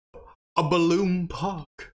A balloon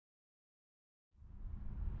park.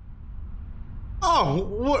 Oh,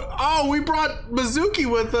 what? Oh, we brought Mizuki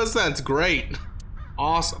with us. That's great.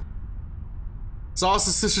 Awesome. Saw a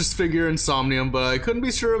suspicious figure in Somnium, but I couldn't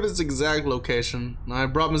be sure of its exact location. I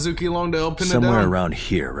brought Mizuki along to help pin it down. Somewhere around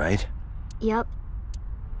here, right? Yep.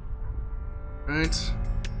 Right.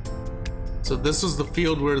 So this was the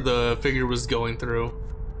field where the figure was going through.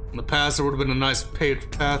 In the past, there would have been a nice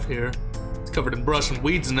paved path here. It's covered in brush and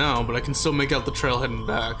weeds now, but I can still make out the trail heading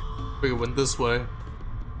back. Figure went this way.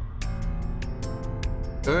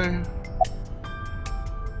 Okay.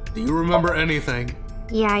 Do you remember anything?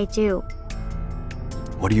 Yeah, I do.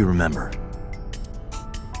 What do you remember?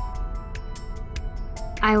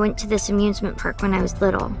 I went to this amusement park when I was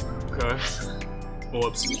little. Okay.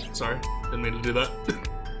 Whoops. Sorry. Didn't mean to do that.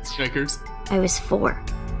 Snickers. I was 4.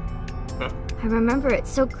 Okay. I remember it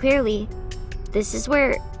so clearly. This is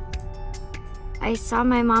where I saw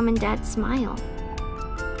my mom and dad smile.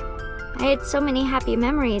 I had so many happy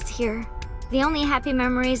memories here. The only happy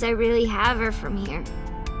memories I really have are from here.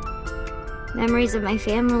 Memories of my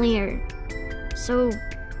family are so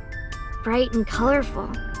bright and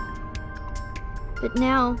colorful. But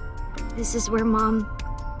now, this is where Mom...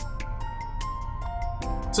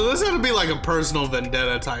 So this had to be like a personal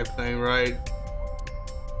vendetta type thing, right?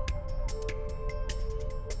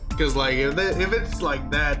 Because like, if it's like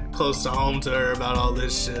that close to home to her about all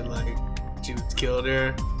this shit, like, she was killed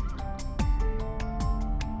here.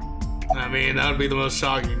 I mean, that would be the most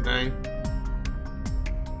shocking thing.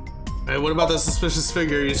 Hey, what about that suspicious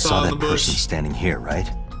figure you saw in the bush? That person standing here, right?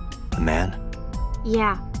 The man?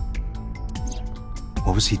 Yeah.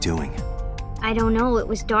 What was he doing? I don't know, it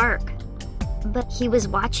was dark. But he was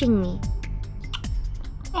watching me.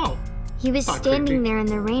 Oh. He was standing there in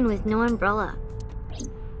the rain with no umbrella.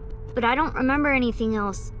 But I don't remember anything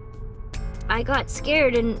else. I got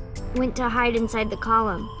scared and went to hide inside the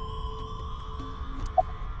column.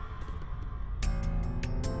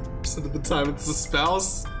 So at the time it's the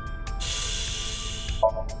spouse?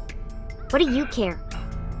 What do you care?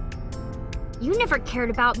 You never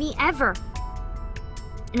cared about me, ever.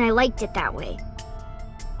 And I liked it that way.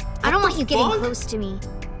 I don't want you getting close to me.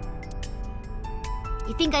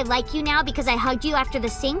 You think I like you now because I hugged you after the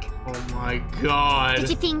sink? Oh my god. Did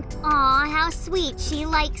you think, aw, how sweet, she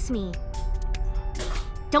likes me?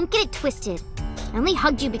 Don't get it twisted. I only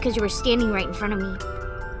hugged you because you were standing right in front of me.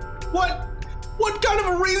 What? What kind of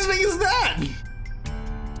a reasoning is that?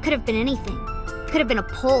 Could have been anything. Could have been a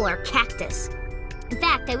pole or cactus. In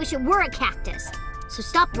fact, I wish it were a cactus. So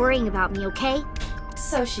stop worrying about me, okay?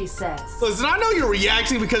 So she says. Listen, I know you're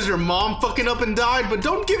reacting because your mom fucking up and died, but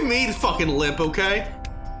don't give me the fucking lip, okay?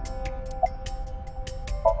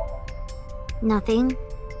 Nothing.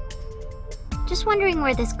 Just wondering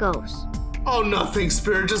where this goes. Oh, nothing,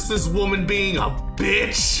 Spirit. Just this woman being a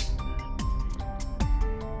bitch.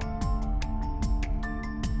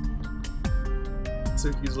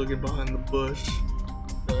 Suki's looking behind the bush.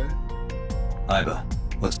 Okay. Aiba,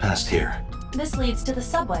 what's past here? This leads to the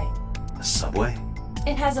subway. The subway?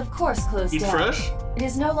 It has, of course, closed Eat down. fresh? It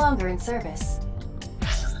is no longer in service.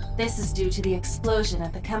 This is due to the explosion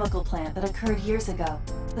at the chemical plant that occurred years ago.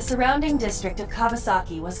 The surrounding district of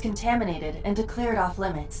Kawasaki was contaminated and declared off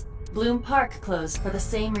limits. Bloom Park closed for the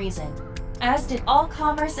same reason, as did all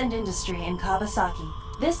commerce and industry in Kawasaki.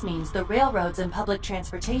 This means the railroads and public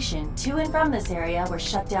transportation to and from this area were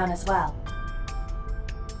shut down as well.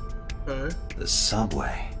 Okay. The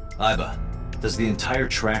subway. Aiba, does the entire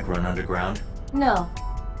track run underground? No.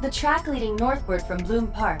 The track leading northward from Bloom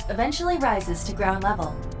Park eventually rises to ground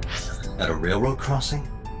level. At a railroad crossing?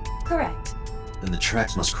 Correct. Then the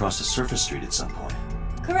tracks must cross a surface street at some point.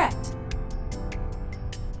 Correct.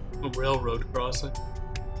 A railroad crossing.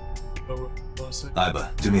 Railroad crossing.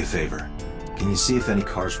 Aiba, do me a favor. Can you see if any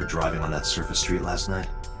cars were driving on that surface street last night?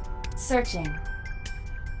 Searching.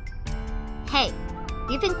 Hey,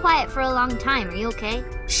 you've been quiet for a long time. Are you okay?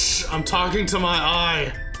 Shh, I'm talking to my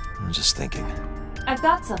eye. I'm just thinking. I've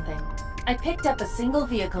got something. I picked up a single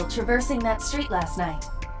vehicle traversing that street last night.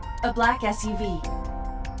 A black SUV.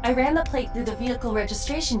 I ran the plate through the vehicle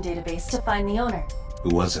registration database to find the owner.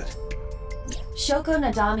 Who was it? Shoko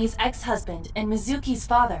Nadami's ex-husband and Mizuki's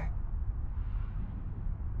father.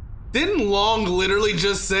 Didn't Long literally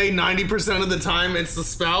just say 90% of the time it's the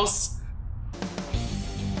spouse?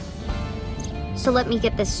 So let me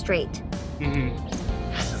get this straight.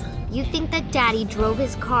 You think that Daddy drove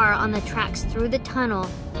his car on the tracks through the tunnel,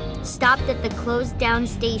 stopped at the closed down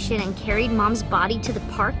station, and carried Mom's body to the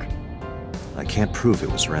park? I can't prove it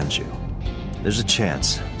was Renju. There's a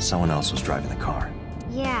chance someone else was driving the car.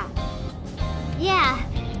 Yeah. Yeah.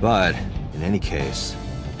 But, in any case,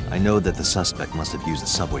 I know that the suspect must have used the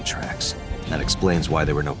subway tracks. That explains why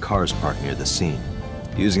there were no cars parked near the scene.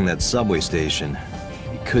 Using that subway station,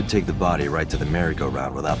 he could take the body right to the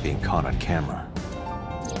merry-go-round without being caught on camera.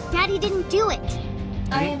 Daddy didn't do it.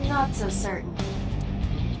 I am not so certain.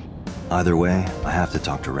 Either way, I have to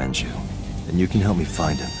talk to Renju, and you can help me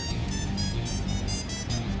find him.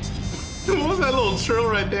 What was that little trill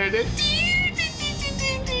right there? That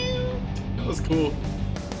was cool.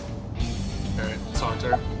 Alright, talk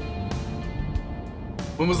to her.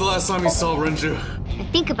 When was the last time you saw Renju? I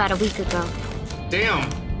think about a week ago. Damn,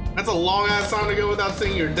 that's a long ass time to go without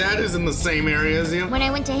seeing your dad who's in the same area as you. When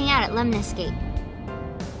I went to hang out at Lemniscate.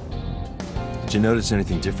 Did you notice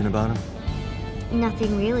anything different about him?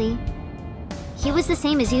 Nothing really. He was the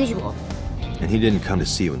same as usual. And he didn't come to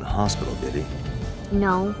see you in the hospital, did he?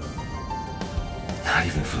 No. Not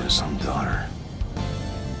even for his own daughter.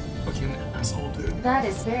 Fucking asshole, dude. That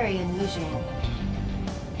is very unusual.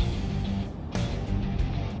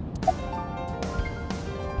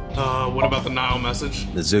 What about the Nile message?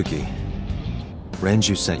 Mizuki,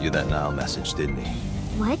 Renju sent you that Nile message, didn't he?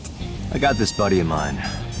 What? I got this buddy of mine.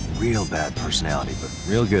 Real bad personality, but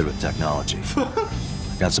real good with technology.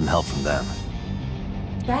 I got some help from them.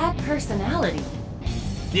 Bad personality?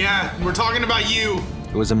 Yeah, we're talking about you.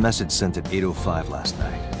 There was a message sent at 8:05 last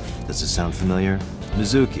night. Does it sound familiar?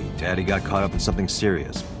 Mizuki, Daddy got caught up in something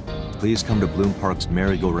serious. Please come to Bloom Park's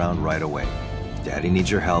merry-go-round right away. Daddy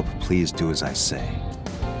needs your help. Please do as I say.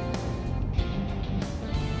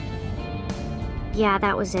 Yeah,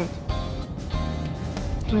 that was it.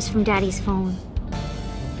 It was from Daddy's phone.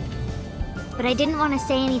 But I didn't want to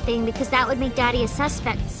say anything because that would make Daddy a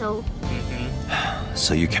suspect, so...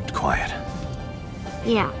 So you kept quiet.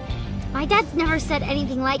 Yeah. My dad's never said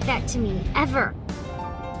anything like that to me, ever.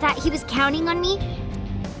 That he was counting on me?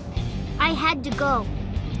 I had to go.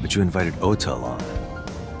 But you invited Ota along.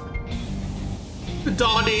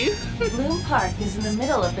 Donnie. Bloom Park is in the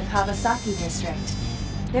middle of the Kawasaki district.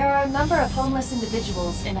 There are a number of homeless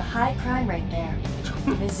individuals in a high crime rate there.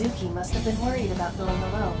 Mizuki must have been worried about going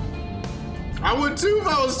alone. I would too if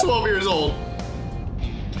I was 12 years old.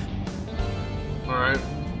 Alright.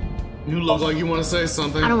 You look like you want to say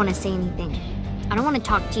something. I don't want to say anything. I don't want to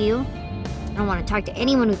talk to you. I don't want to talk to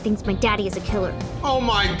anyone who thinks my daddy is a killer. Oh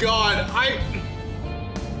my god,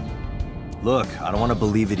 Look, I don't want to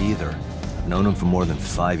believe it either. I've known him for more than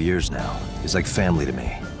 5 years now. He's like family to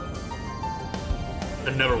me. I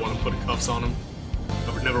never want to put cuffs on him.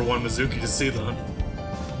 I would never want Mizuki to see that.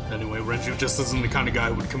 Anyway, Renju just isn't the kind of guy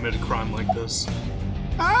who would commit a crime like this.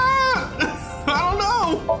 Ah! I don't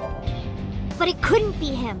know! But it couldn't be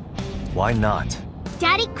him. Why not?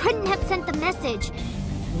 Daddy couldn't have sent the message.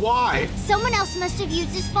 Why? Someone else must have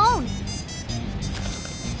used his phone.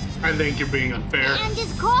 I think you're being unfair. And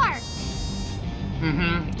his car.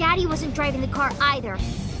 Mm-hmm. Daddy wasn't driving the car either.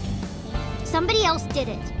 Somebody else did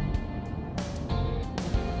it.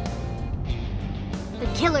 The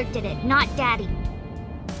killer did it, not Daddy.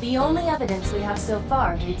 The only evidence we have so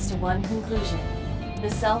far leads to one conclusion. The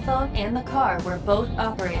cell phone and the car were both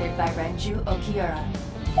operated by Renju Okiura.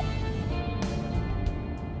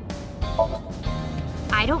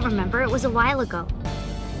 I don't remember, it was a while ago.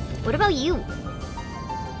 What about you?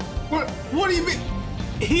 What do you mean?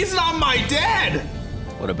 He's not my dad!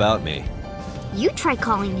 What about me? You try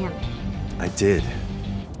calling him. I did.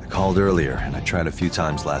 I called earlier, and I tried a few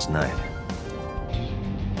times last night.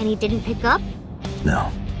 And he didn't pick up?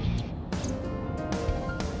 No.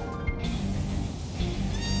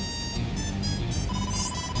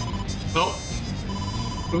 Oh.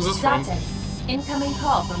 Who's this from? Date, incoming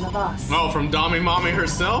call from the boss. Oh, from Dami Mommy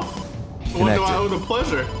herself? What do I owe the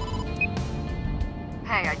pleasure?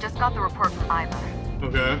 Hey, I just got the report from Iva.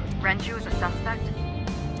 Okay. Renju is a suspect?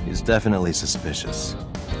 He's definitely suspicious.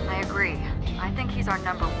 I agree. I think he's our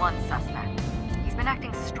 #1 suspect. He's been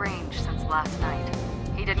acting strange since last night.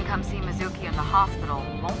 He didn't come see Mizuki in the hospital,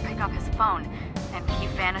 won't pick up his phone, and he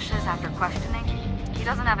vanishes after questioning. He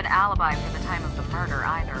doesn't have an alibi for the time of the murder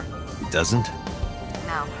either. He doesn't?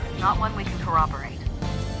 No, not one we can corroborate.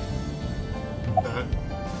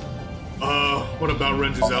 What about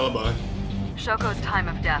Renju's alibi? Shoko's time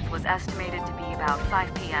of death was estimated to be about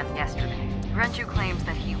 5 p.m. yesterday. Renju claims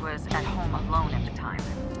that he was at home alone at the time,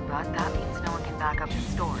 but that means no one can back up his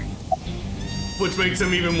story. Which makes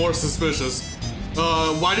him even more suspicious.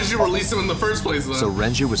 Why did you release him in the first place then? So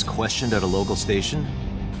Renju was questioned at a local station?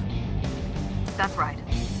 That's right.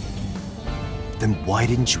 Then why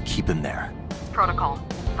didn't you keep him there? Protocol.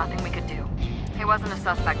 Nothing we could do. He wasn't a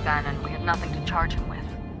suspect then, and we had nothing to charge him with.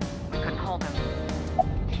 We couldn't hold him.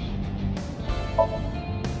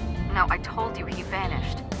 No, I told you he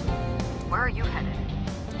vanished. Where are you headed?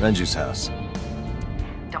 Renju's house.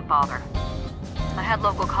 Don't bother. I had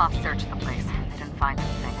local cops search the place. They didn't find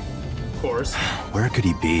anything. Of course. Where could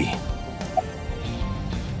he be?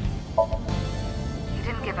 He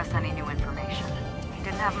didn't give us any new information. He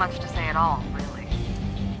didn't have much to say at all, really.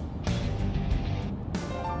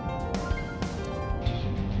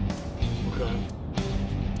 Okay.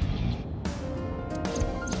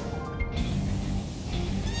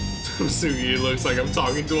 Sugi looks like I'm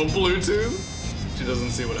talking to a Bluetooth. She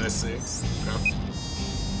doesn't see what I see. Okay.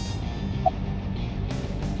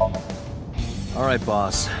 Alright,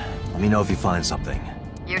 boss. Let me know if you find something.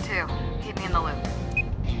 You too. Keep me in the loop.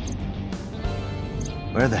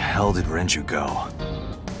 Where the hell did Renju go?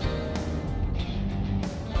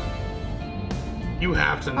 You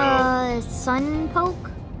have to know. Sun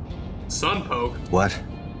poke? Sun poke? What?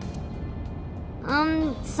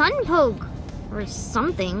 Sun poke. Or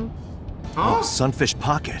something. Huh? Oh, Sunfish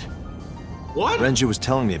Pocket. What? Renju was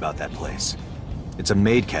telling me about that place. It's a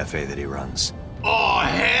maid cafe that he runs. Oh,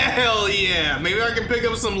 hell yeah! Maybe I can pick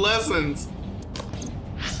up some lessons.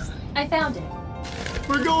 I found it.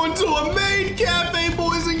 We're going to a maid cafe,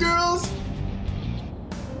 boys and girls!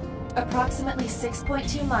 Approximately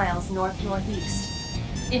 6.2 miles north-northeast.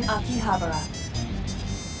 In Akihabara.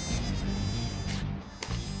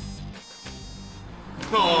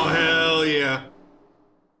 Oh, hell yeah.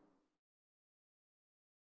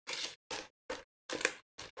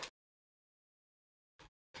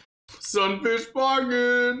 Sunfish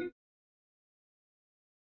Pocket!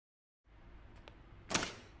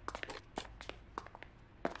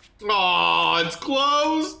 Aw, it's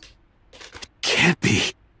closed! Can't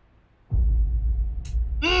be.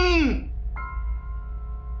 Mmm!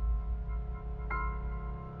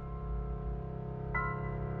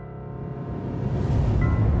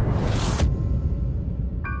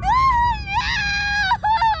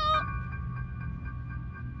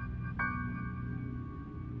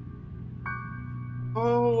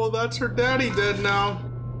 Oh, well, that's her daddy dead now.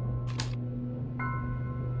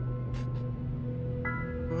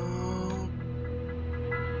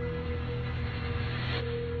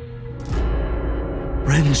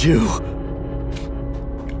 Renju!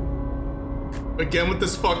 Again with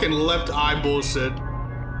this fucking left eye bullshit.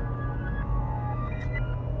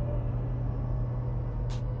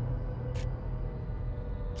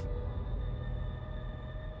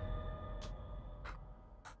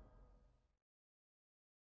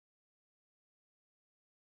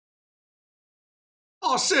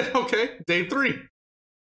 Oh shit, okay. Day 3.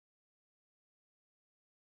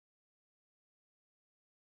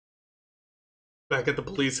 Back at the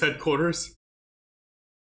police headquarters.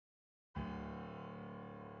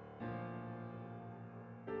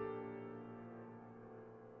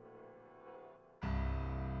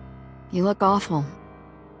 You look awful.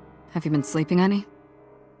 Have you been sleeping any?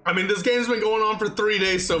 I mean, this game's been going on for 3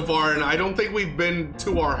 days so far, and I don't think we've been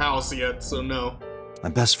to our house yet, so no. My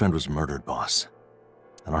best friend was murdered, boss.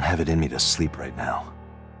 I don't have it in me to sleep right now.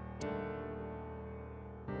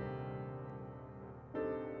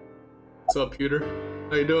 What's up, Peter?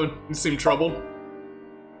 How you doing? You seem troubled.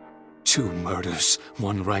 2 murders,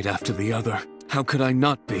 one right after the other. How could I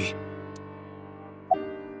not be?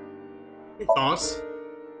 Any thoughts?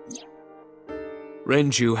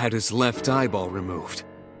 Renju had his left eyeball removed.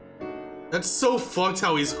 That's so fucked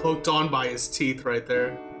how he's hooked on by his teeth right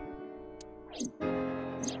there.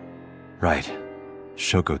 Right.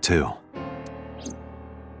 Shoko too.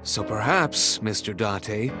 So perhaps, Mr.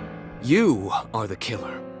 Date, you are the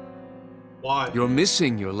killer. Why? You're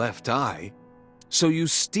missing your left eye, so you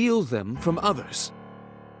steal them from others.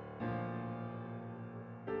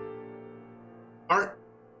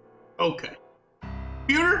 Okay.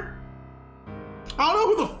 Peter? I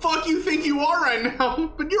don't know who the fuck you think you are right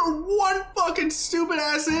now, but you're one fucking stupid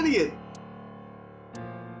ass idiot.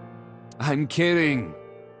 I'm kidding.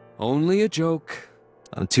 Only a joke.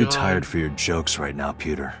 I'm too tired for your jokes right now,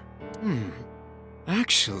 Peter.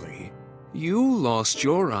 Actually, you lost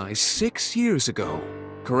your eye 6 years ago,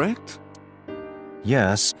 correct?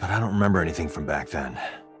 Yes, but I don't remember anything from back then.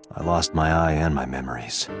 I lost my eye and my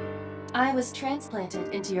memories. I was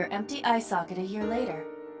transplanted into your empty eye socket a year later.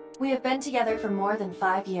 We have been together for more than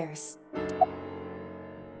 5 years.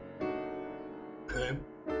 Okay.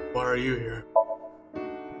 Why are you here?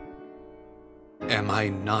 Am I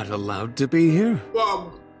not allowed to be here?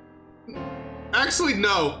 Well, actually,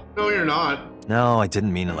 no. No, you're not. No, I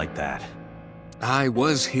didn't mean it like that. I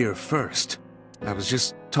was here first. I was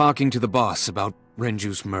just talking to the boss about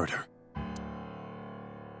Renju's murder.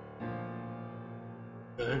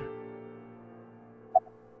 Okay.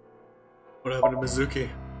 What happened to Mizuki?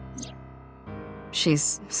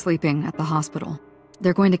 She's sleeping at the hospital.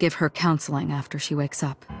 They're going to give her counseling after she wakes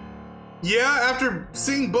up. Yeah, after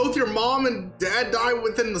seeing both your mom and dad die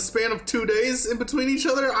within the span of 2 days in between each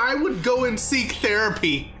other, I would go and seek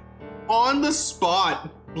therapy. On the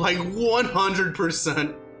spot. Like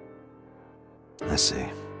 100%. I see.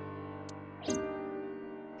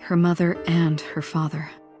 Her mother and her father.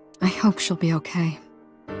 I hope she'll be okay.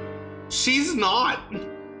 She's not.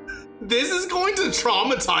 This is going to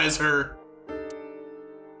traumatize her.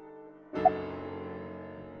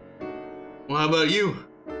 Well, how about you?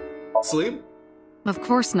 Sleep? Of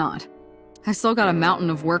course not. I've still got a mountain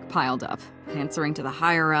of work piled up, answering to the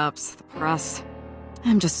higher-ups, the press.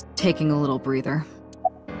 I'm just taking a little breather.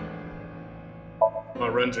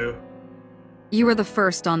 Renju. You were the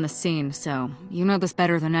first on the scene, so you know this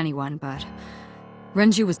better than anyone, but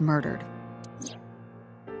Renju was murdered.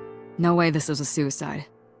 No way this was a suicide.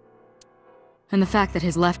 And the fact that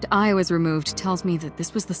his left eye was removed tells me that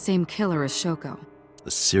this was the same killer as Shoko.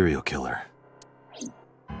 The serial killer.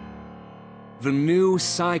 The new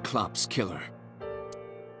Cyclops killer.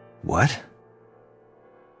 What?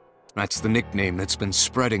 That's the nickname that's been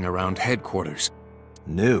spreading around headquarters.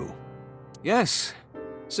 New? Yes,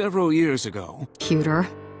 several years ago. Cuter.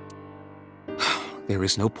 There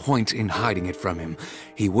is no point in hiding it from him.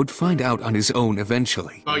 He would find out on his own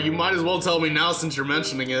eventually. Oh, you might as well tell me now since you're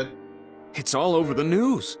mentioning it. It's all over the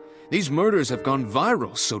news. These murders have gone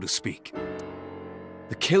viral, so to speak.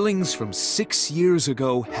 The killings from 6 years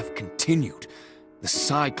ago have continued. The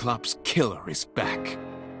Cyclops killer is back.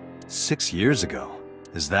 6 years ago?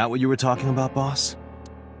 Is that what you were talking about, boss?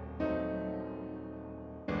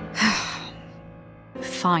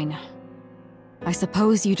 Fine. I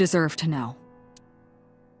suppose you deserve to know.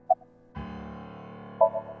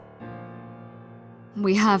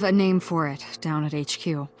 We have a name for it down at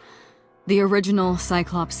HQ. The original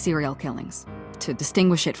Cyclops serial killings, to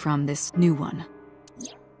distinguish it from this new one.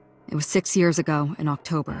 It was 6 years ago in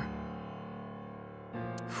October.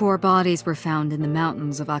 4 bodies were found in the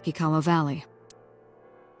mountains of Akikawa Valley.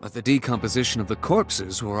 But the decomposition of the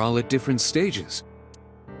corpses were all at different stages.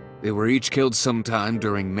 They were each killed sometime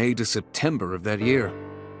during May to September of that year.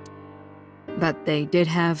 But they did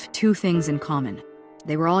have 2 things in common.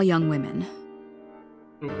 They were all young women.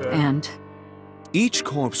 Okay. And Each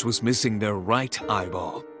corpse was missing their right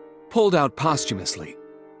eyeball, pulled out posthumously.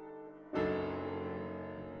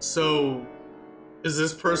 So, is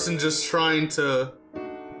this person just trying to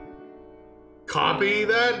copy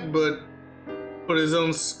that, but put his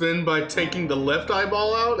own spin by taking the left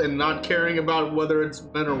eyeball out and not caring about whether it's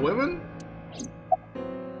men or women?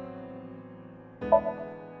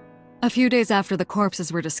 a few days after the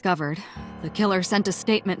corpses were discovered, the killer sent a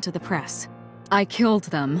statement to the press. I killed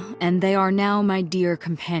them, and they are now my dear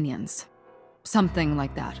companions. Something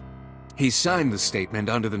like that. He signed the statement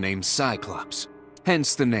under the name Cyclops,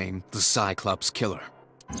 hence the name the Cyclops Killer.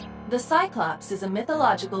 The Cyclops is a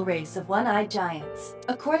mythological race of one-eyed giants.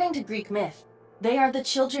 According to Greek myth, they are the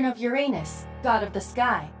children of Uranus, god of the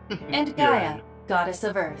sky, and Gaia, goddess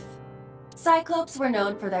of earth. Cyclopes were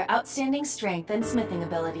known for their outstanding strength and smithing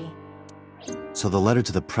ability. So the letter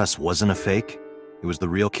to the press wasn't a fake? It was the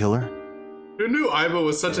real killer? Who knew Aiba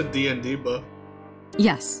was such a D&D buff?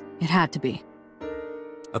 Yes, it had to be.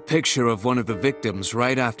 A picture of one of the victims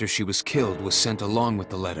right after she was killed was sent along with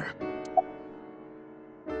the letter.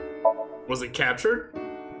 Was it captured?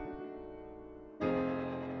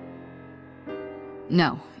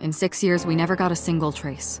 No, in 6 years we never got a single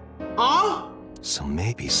trace. Huh? So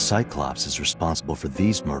maybe Cyclops is responsible for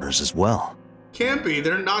these murders as well. Can't be,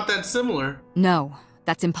 they're not that similar. No,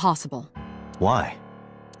 that's impossible. Why?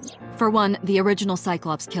 For one, the original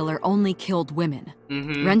Cyclops killer only killed women.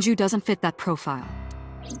 Renju doesn't fit that profile.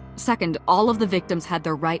 Second, all of the victims had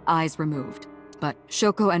their right eyes removed. But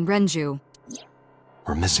Shoko and Renju...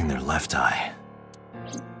 We're missing their left eye.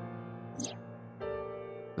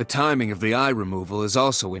 The timing of the eye removal is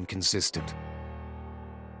also inconsistent.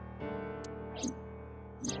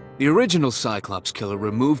 The original Cyclops killer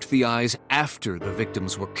removed the eyes after the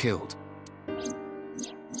victims were killed.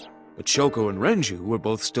 But Shoko and Renju were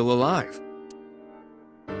both still alive.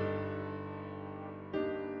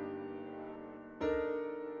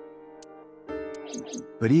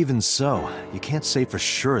 But even so, you can't say for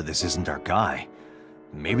sure this isn't our guy.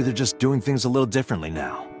 Maybe they're just doing things a little differently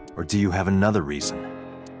now. Or do you have another reason?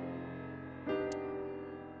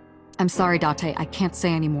 I'm sorry, Date, I can't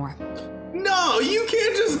say anymore. No, you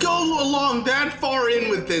can't just go along that far in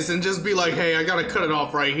with this and just be like, hey, I gotta cut it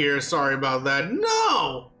off right here, sorry about that.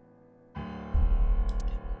 No!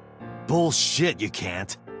 Bullshit, you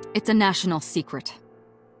can't. It's a national secret.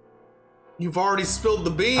 You've already spilled the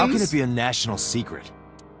beans. How can it be a national secret?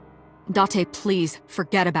 Date, please,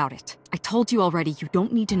 forget about it. I told you already, you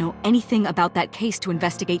don't need to know anything about that case to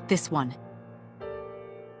investigate this one.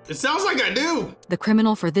 It sounds like I do! The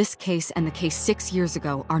criminal for this case and the case 6 years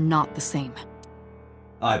ago are not the same.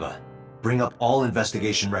 Iva, bring up all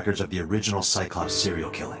investigation records of the original Cyclops serial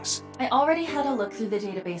killings. I already had a look through the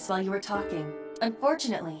database while you were talking.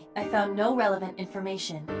 Unfortunately, I found no relevant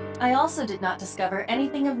information. I also did not discover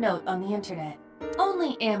anything of note on the internet.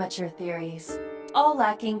 Only amateur theories, all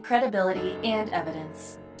lacking credibility and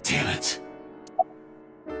evidence. Damn it.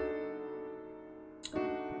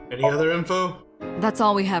 Any other info? That's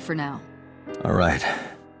all we have for now. All right.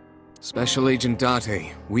 Special Agent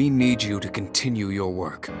Date, we need you to continue your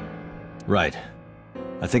work. Right.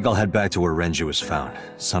 I think I'll head back to where Renju was found,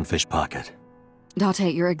 Sunfish Pocket.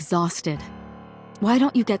 Date, you're exhausted. Why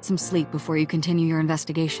don't you get some sleep before you continue your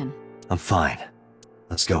investigation? I'm fine.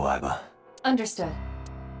 Let's go, Iva. Understood.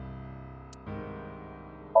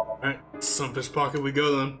 Alright, Sunfish Pocket we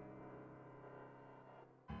go then.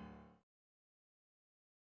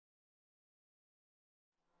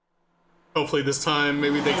 Hopefully this time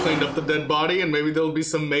maybe they cleaned up the dead body and maybe there'll be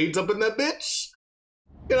some maids up in that bitch.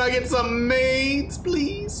 Can I get some maids,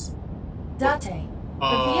 please? Date,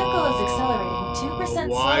 the vehicle is accelerating 2% slower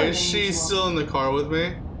Why is than she usual. still in the car with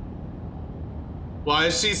me? Why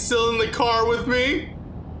is she still in the car with me?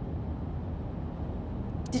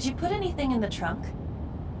 Did you put anything in the trunk?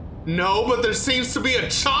 No, but there seems to be a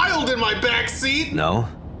child in my back seat. No?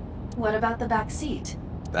 What about the back seat?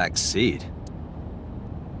 Back seat?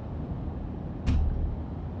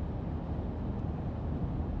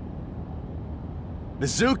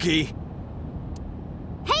 Mizuki!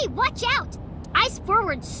 Hey, watch out! Eyes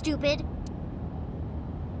forward, stupid!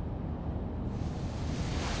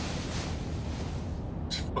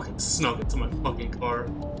 She fucking snuck into my fucking car.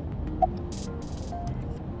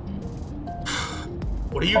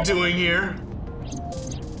 What are you doing here?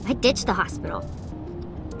 I ditched the hospital.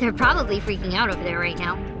 They're probably freaking out over there right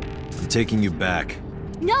now. I'm taking you back.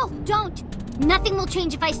 No, don't! Nothing will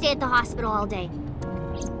change if I stay at the hospital all day.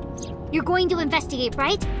 You're going to investigate,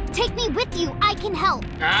 right? Take me with you, I can help!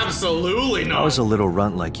 Absolutely not! How is a little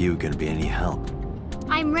runt like you gonna be any help?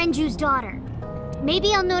 I'm Renju's daughter.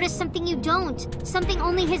 Maybe I'll notice something you don't. Something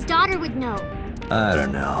only his daughter would know. I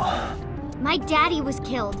don't know. My daddy was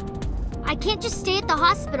killed. I can't just stay at the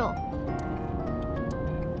hospital.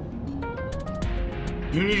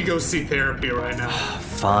 You need to go see therapy right now.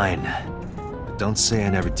 Fine. But don't say I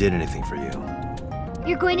never did anything for you.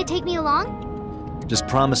 You're going to take me along? Just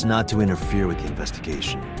promise not to interfere with the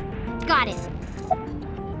investigation. Got it.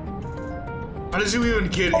 How did you even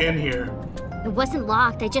get in here? It wasn't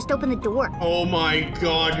locked, I just opened the door. Oh my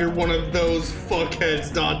god, you're one of those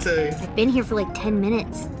fuckheads, Date. I've been here for like 10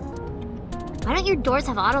 minutes. Why don't your doors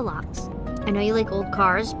have auto locks? I know you like old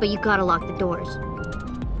cars, but you gotta lock the doors.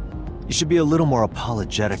 You should be a little more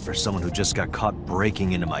apologetic for someone who just got caught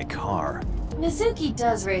breaking into my car. Mizuki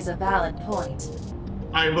does raise a valid point.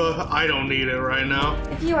 Iva, I don't need it right now.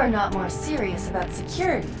 If you are not more serious about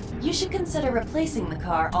security, you should consider replacing the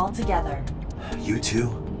car altogether. You too?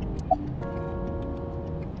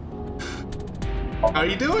 How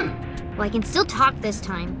you doing? Well, I can still talk this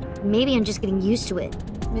time. Maybe I'm just getting used to it.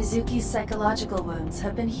 Mizuki's psychological wounds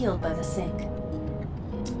have been healed by the sink.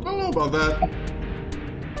 I don't know about that.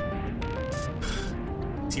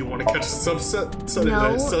 Do you want to catch the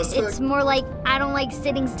No, suspect? it's more like I don't like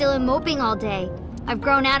sitting still and moping all day. I've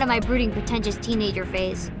grown out of my brooding, pretentious teenager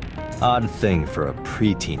phase. Odd thing for a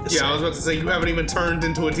preteen to say. Yeah, I was about to say, you haven't even turned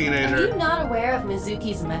into a Are teenager. you not aware of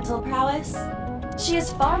Mizuki's mental prowess? She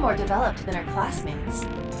is far more developed than her classmates.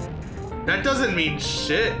 That doesn't mean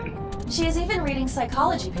shit. She is even reading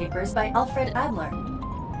psychology papers by Alfred Adler.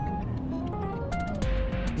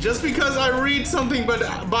 Just because I read something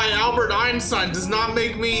by Albert Einstein does not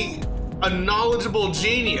make me a knowledgeable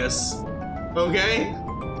genius. Okay?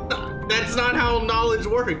 That's not how knowledge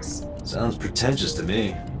works. Sounds pretentious to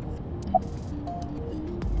me.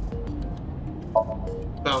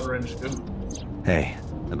 About Renju. Hey,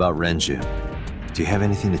 about Renju. Do you have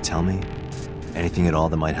anything to tell me? Anything at all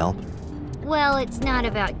that might help? Well, it's not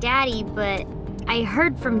about Daddy, but I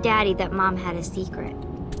heard from Daddy that Mom had a secret.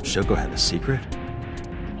 Shoko had a secret?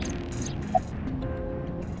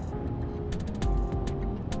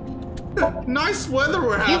 Nice weather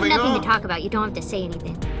we're You have having, nothing huh? to talk about. You don't have to say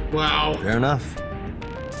anything. Wow. Fair enough.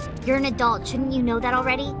 You're an adult. Shouldn't you know that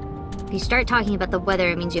already? If you start talking about the weather,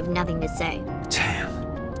 it means you have nothing to say. Damn,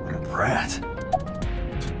 what a brat.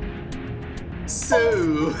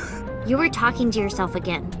 So... You were talking to yourself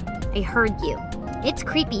again. I heard you. It's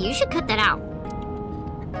creepy. You should cut that out.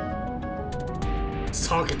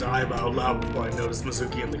 talking to Aiba out loud before I noticed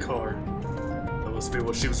Mizuki in the car. That must be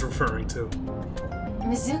what she was referring to.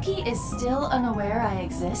 Mizuki is still unaware I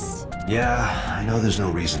exist? Yeah, I know there's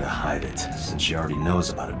no reason to hide it, since she already knows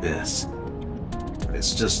about Abyss. But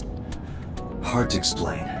it's just hard to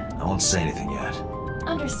explain. I won't say anything yet.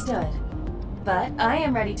 Understood. But I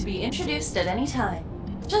am ready to be introduced at any time.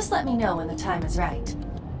 Just let me know when the time is right.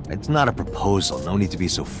 It's not a proposal, no need to be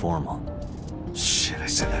so formal. Shit, I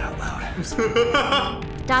said that out loud.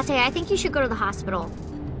 Date, I think you should go to the hospital.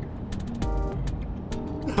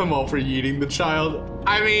 I'm all for yeeting the child.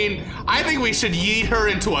 I mean, I think we should yeet her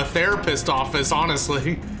into a therapist office,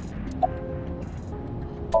 honestly.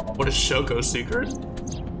 What is Shoko's secret?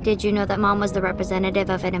 Did you know that Mom was the representative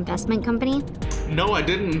of an investment company? No, I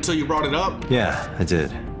didn't until you brought it up. Yeah, I did.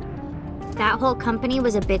 That whole company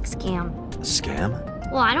was a big scam. A scam?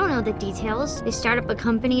 Well, I don't know the details. They start up a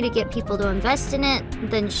company to get people to invest in it,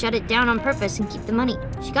 then shut it down on purpose and keep the money.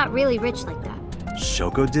 She got really rich like that.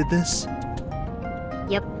 Shoko did this?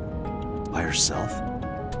 Yep. By herself?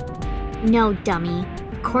 No, dummy.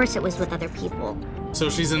 Of course it was with other people. So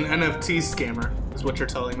she's an NFT scammer, is what you're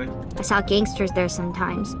telling me. I saw gangsters there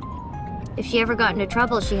sometimes. If she ever got into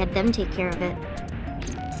trouble, she had them take care of it.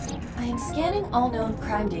 I am scanning all known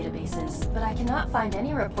crime databases, but I cannot find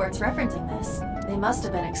any reports referencing this. They must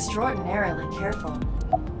have been extraordinarily careful.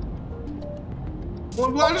 Well,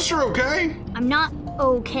 I'm glad you're okay. I'm not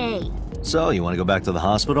okay. So, you want to go back to the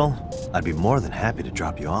hospital? I'd be more than happy to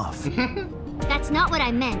drop you off. That's not what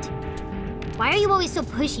I meant. Why are you always so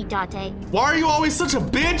pushy, Date? Why are you always such a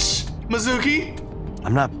bitch, Mizuki?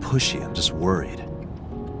 I'm not pushy, I'm just worried.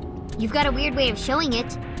 You've got a weird way of showing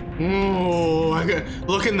it. Oh,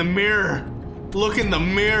 look in the mirror. Look in the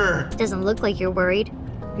mirror. Doesn't look like you're worried.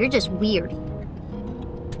 You're just weird.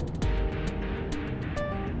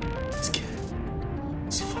 This kid.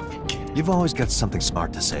 This fucking kid. You've always got something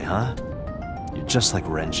smart to say, huh? You're just like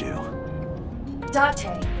Renju.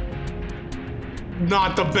 Date.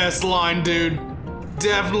 Not the best line, dude.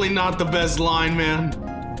 Definitely not the best line, man.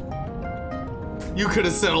 You could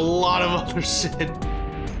have said a lot of other shit.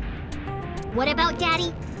 What about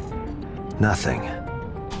Daddy? Nothing.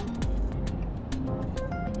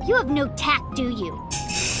 You have no tact, do you?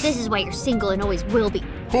 This is why you're single and always will be.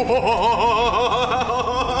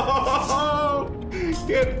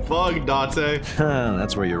 Get fucked, Date.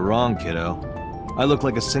 That's where you're wrong, kiddo. I look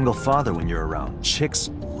like a single father when you're around. Chicks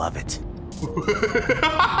love it.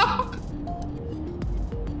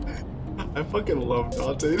 I fucking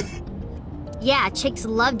love Date. Yeah, chicks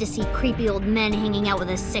love to see creepy old men hanging out with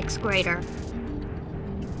a 6th grader.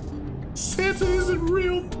 Santa isn't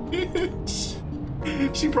real, bitch.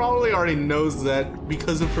 She probably already knows that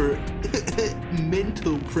because of her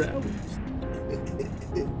mental prowess.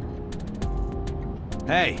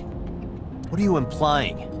 Hey, what are you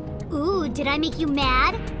implying? Ooh, did I make you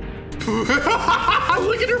mad?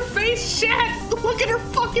 Look at her face, chat! Look at her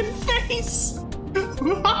fucking face!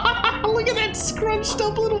 Look at that scrunched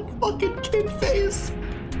up little fucking kid face!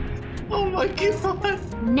 Oh my god!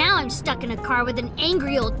 Now I'm stuck in a car with an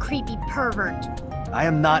angry old creepy pervert. I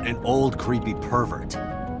am not an old creepy pervert.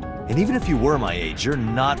 And even if you were my age, you're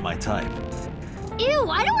not my type. Ew,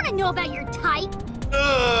 I don't want to know about your type.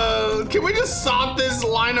 Can we just stop this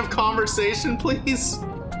line of conversation, please?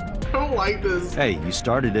 I don't like this. Hey, you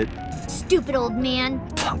started it. Stupid old man.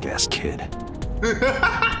 Punk-ass kid.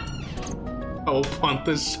 I will punt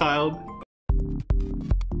this child.